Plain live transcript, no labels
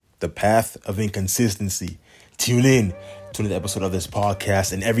the path of inconsistency. Tune in to another episode of this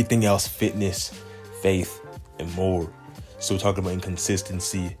podcast and everything else, fitness, faith, and more. So we're talking about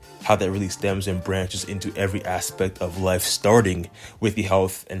inconsistency, how that really stems and branches into every aspect of life, starting with the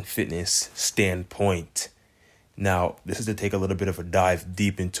health and fitness standpoint. Now, this is to take a little bit of a dive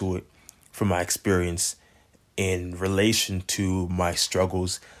deep into it from my experience in relation to my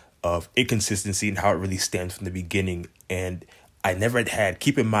struggles of inconsistency and how it really stands from the beginning. And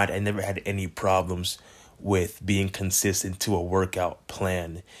keep in mind, I never had any problems with being consistent to a workout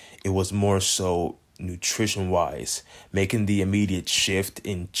plan. It was more so nutrition-wise, making the immediate shift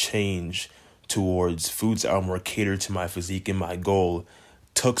and change towards foods that are more catered to my physique and my goal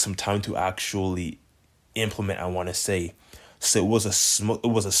took some time to actually implement, I want to say. So it was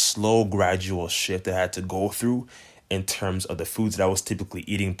a slow, gradual shift that I had to go through in terms of the foods that I was typically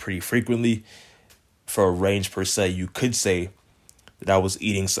eating pretty frequently. For a range per se, you could say that I was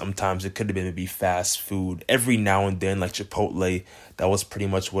eating, sometimes it could have been maybe fast food every now and then, like Chipotle. That was pretty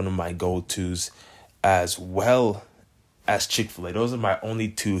much one of my go-tos, as well as Chick-fil-A. Those are my only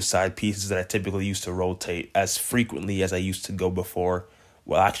two side pieces that I typically used to rotate as frequently as I used to go before.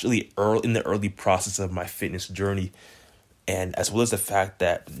 Well, actually, in the early process of my fitness journey. And as well as the fact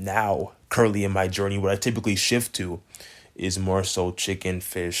that now, currently in my journey, what I typically shift to is more so chicken,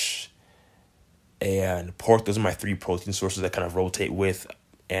 fish, and pork. Those are my three protein sources I kind of rotate with.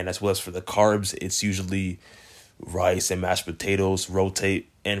 And as well as for the carbs, it's usually rice and mashed potatoes, rotate.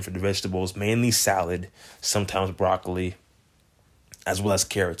 And for the vegetables, mainly salad, sometimes broccoli, as well as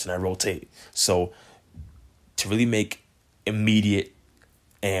carrots, and I rotate. So to really make immediate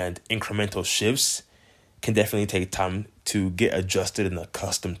and incremental shifts can definitely take time to get adjusted and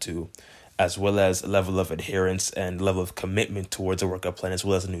accustomed to, as well as a level of adherence and level of commitment towards a workout plan, as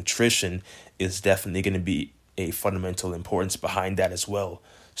well as nutrition is definitely going to be a fundamental importance behind that as well.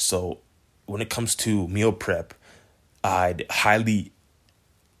 So when it comes to meal prep, I'd highly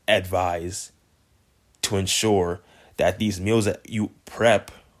advise to ensure that these meals that you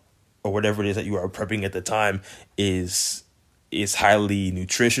prep, or whatever it is that you are prepping at the time, is highly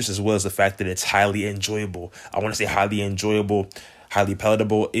nutritious, as well as the fact that it's highly enjoyable. I want to say highly enjoyable, highly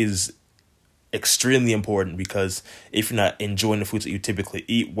palatable is extremely important, because if you're not enjoying the foods that you typically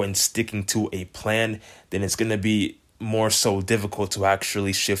eat when sticking to a plan, then it's going to be more so difficult to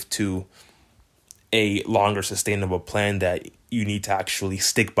actually shift to a longer sustainable plan that you need to actually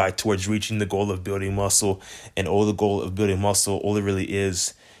stick by towards reaching the goal of building muscle. And all the goal of building muscle, all it really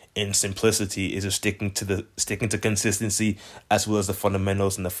is in simplicity, is just sticking to consistency, as well as the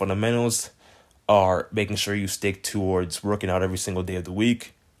fundamentals. And the fundamentals are making sure you stick towards working out every single day of the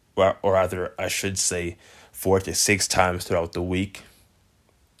week, or rather, I should say 4 to 6 times throughout the week,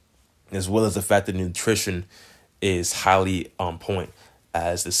 as well as the fact that nutrition is highly on point.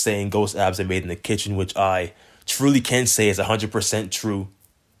 As the saying goes, abs are made in the kitchen, which I truly can say is 100% true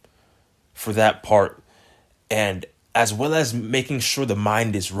for that part. And as well as making sure the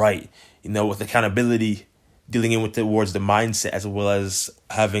mind is right, with accountability, dealing in with towards the mindset, as well as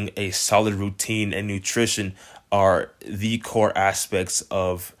having a solid routine and nutrition are the core aspects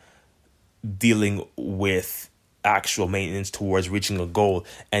of dealing with actual maintenance towards reaching a goal.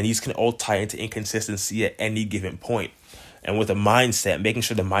 And these can all tie into inconsistency at any given point. And with a mindset, making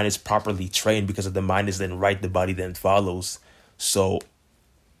sure the mind is properly trained, because if the mind is then right, the body then follows. So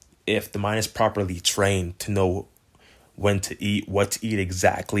if the mind is properly trained to know when to eat, what to eat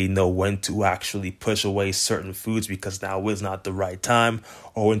exactly, know when to actually push away certain foods because now is not the right time,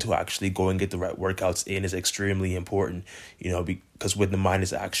 or when to actually go and get the right workouts in, is extremely important, because when the mind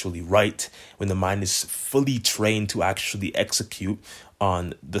is actually right, when the mind is fully trained to actually execute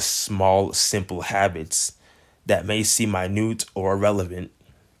on the small, simple habits that may seem minute or irrelevant,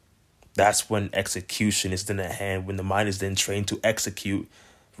 that's when execution is then at hand, when the mind is then trained to execute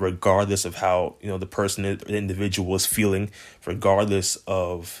regardless of how the person, the individual is feeling, regardless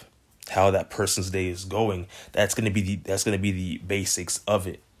of how that person's day is going. That's going to be the basics of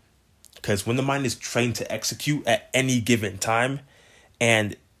it. Because when the mind is trained to execute at any given time,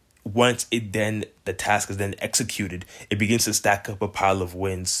 and once the task is then executed, it begins to stack up a pile of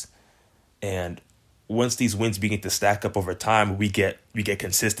wins. And once these wins begin to stack up over time, we get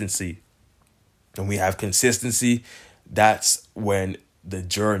consistency. And we have consistency, that's when the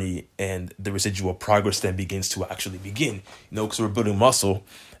journey and the residual progress then begins to actually begin. Because we're building muscle,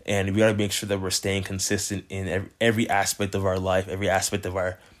 and we got to make sure that we're staying consistent in every aspect of our life, every aspect of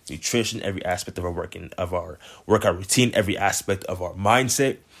our nutrition, every aspect of our workout routine, every aspect of our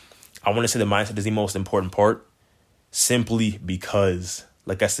mindset. I want to say the mindset is the most important part, simply because,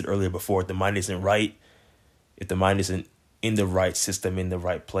 like I said earlier before, if the mind isn't right, if the mind isn't in the right system, in the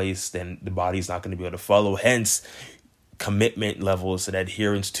right place, then the body's not going to be able to follow. Hence, commitment levels and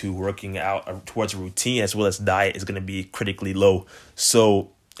adherence to working out towards a routine as well as diet is going to be critically low. So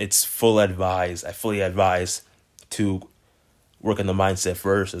it's I fully advise to work on the mindset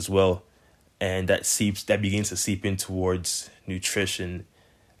first as well. And that begins to seep in towards nutrition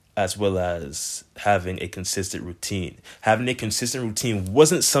as well as having a consistent routine. Having a consistent routine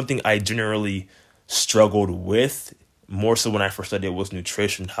wasn't something I generally struggled with. More so when I first studied was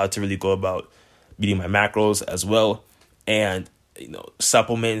nutrition, how to really go about meeting my macros as well. And,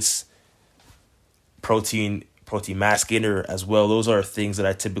 supplements, protein mass gainer as well. Those are things that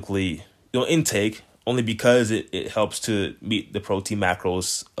I typically, intake only because it helps to meet the protein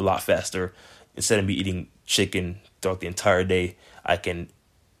macros a lot faster. Instead of me eating chicken throughout the entire day, I can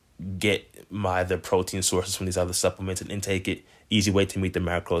get the protein sources from these other supplements and intake it. Easy way to meet the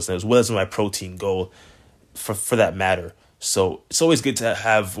macros, and as well as my protein goal for that matter. So it's always good to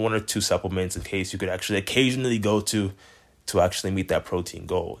have one or two supplements in case you could actually occasionally go to actually meet that protein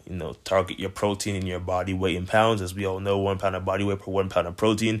goal. Target your protein in your body weight in pounds. As we all know, 1 pound of body weight per 1 pound of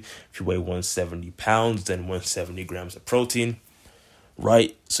protein. If you weigh 170 pounds, then 170 grams of protein,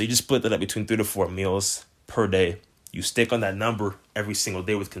 right? So you just split that up between 3 to 4 meals per day. You stick on that number every single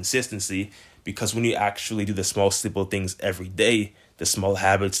day with consistency, because when you actually do the small, simple things every day, the small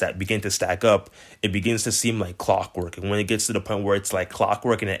habits that begin to stack up, it begins to seem like clockwork. And when it gets to the point where it's like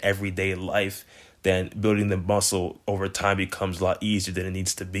clockwork in an everyday life, then building the muscle over time becomes a lot easier than it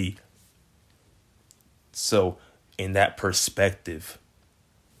needs to be. So in that perspective,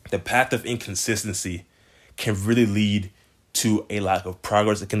 the path of inconsistency can really lead to a lack of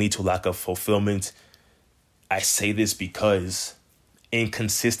progress. It can lead to a lack of fulfillment. I say this because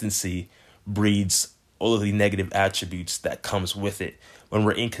inconsistency breeds all of the negative attributes that comes with it. When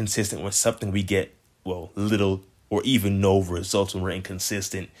we're inconsistent with something, we get, little or even no results. When we're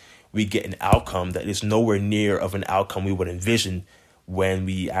inconsistent, we get an outcome that is nowhere near of an outcome we would envision when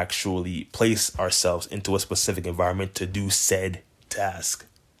we actually place ourselves into a specific environment to do said task.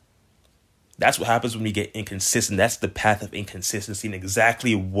 That's what happens when we get inconsistent. That's the path of inconsistency and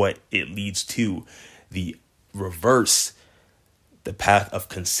exactly what it leads to. The reverse, the path of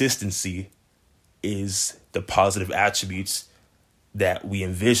consistency, is the positive attributes that we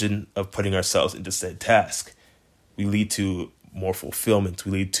envision of putting ourselves into said task. We lead to more fulfillment.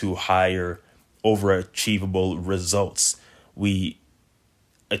 We lead to higher overachievable results. We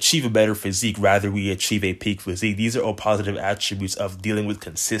achieve a better physique, rather we achieve a peak physique. These are all positive attributes of dealing with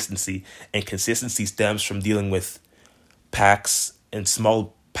consistency. And consistency stems from dealing with packs and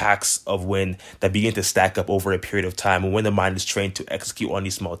small packs of win that begin to stack up over a period of time. And when the mind is trained to execute on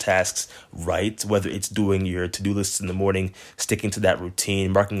these small tasks, right, whether it's doing your to-do lists in the morning, sticking to that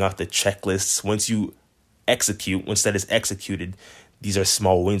routine, marking off the checklists, once that is executed, these are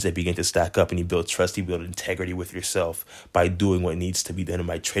small wins that begin to stack up, and you build trust, you build integrity with yourself by doing what needs to be done, and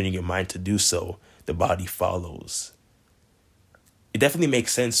by training your mind to do so, the body follows. It definitely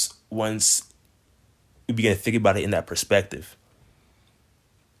makes sense once you begin to think about it in that perspective.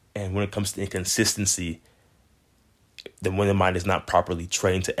 And when it comes to inconsistency, then when the mind is not properly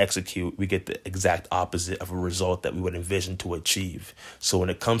trained to execute, we get the exact opposite of a result that we would envision to achieve. So when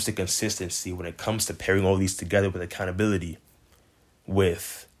it comes to consistency, when it comes to pairing all these together with accountability,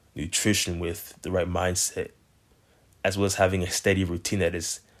 with nutrition, with the right mindset, as well as having a steady routine that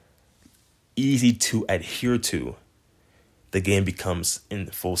is easy to adhere to, the game becomes in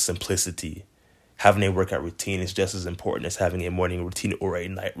full simplicity. Having a workout routine is just as important as having a morning routine or a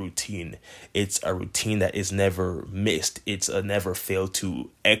night routine. It's a routine that is never missed. It's a never failed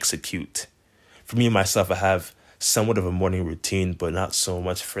to execute. For me, myself, I have somewhat of a morning routine, but not so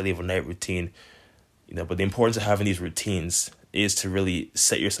much fairly of a night routine. But the importance of having these routines is to really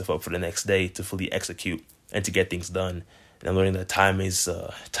set yourself up for the next day to fully execute and to get things done. And I'm learning that time is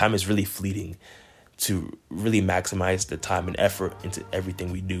really fleeting. To really maximize the time and effort into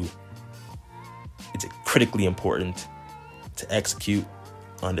everything we do, it's critically important to execute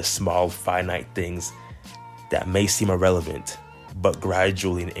on the small, finite things that may seem irrelevant, but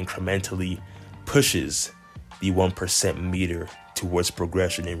gradually and incrementally pushes the 1% meter towards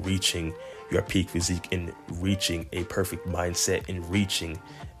progression in reaching your peak physique, in reaching a perfect mindset, in reaching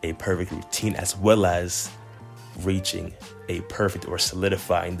a perfect routine, as well as reaching a perfect or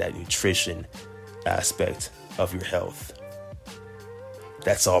solidifying that nutrition aspect of your health.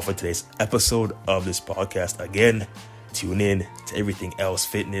 That's all for today's episode of this podcast. Again, tune in to everything else,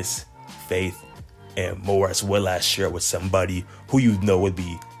 fitness, faith, and more, as well as share it with somebody who you know would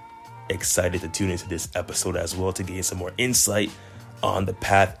be excited to tune into this episode as well, to gain some more insight on the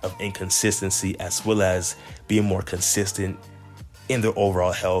path of inconsistency, as well as being more consistent in their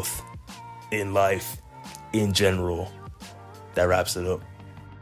overall health, in life, in general. That wraps it up.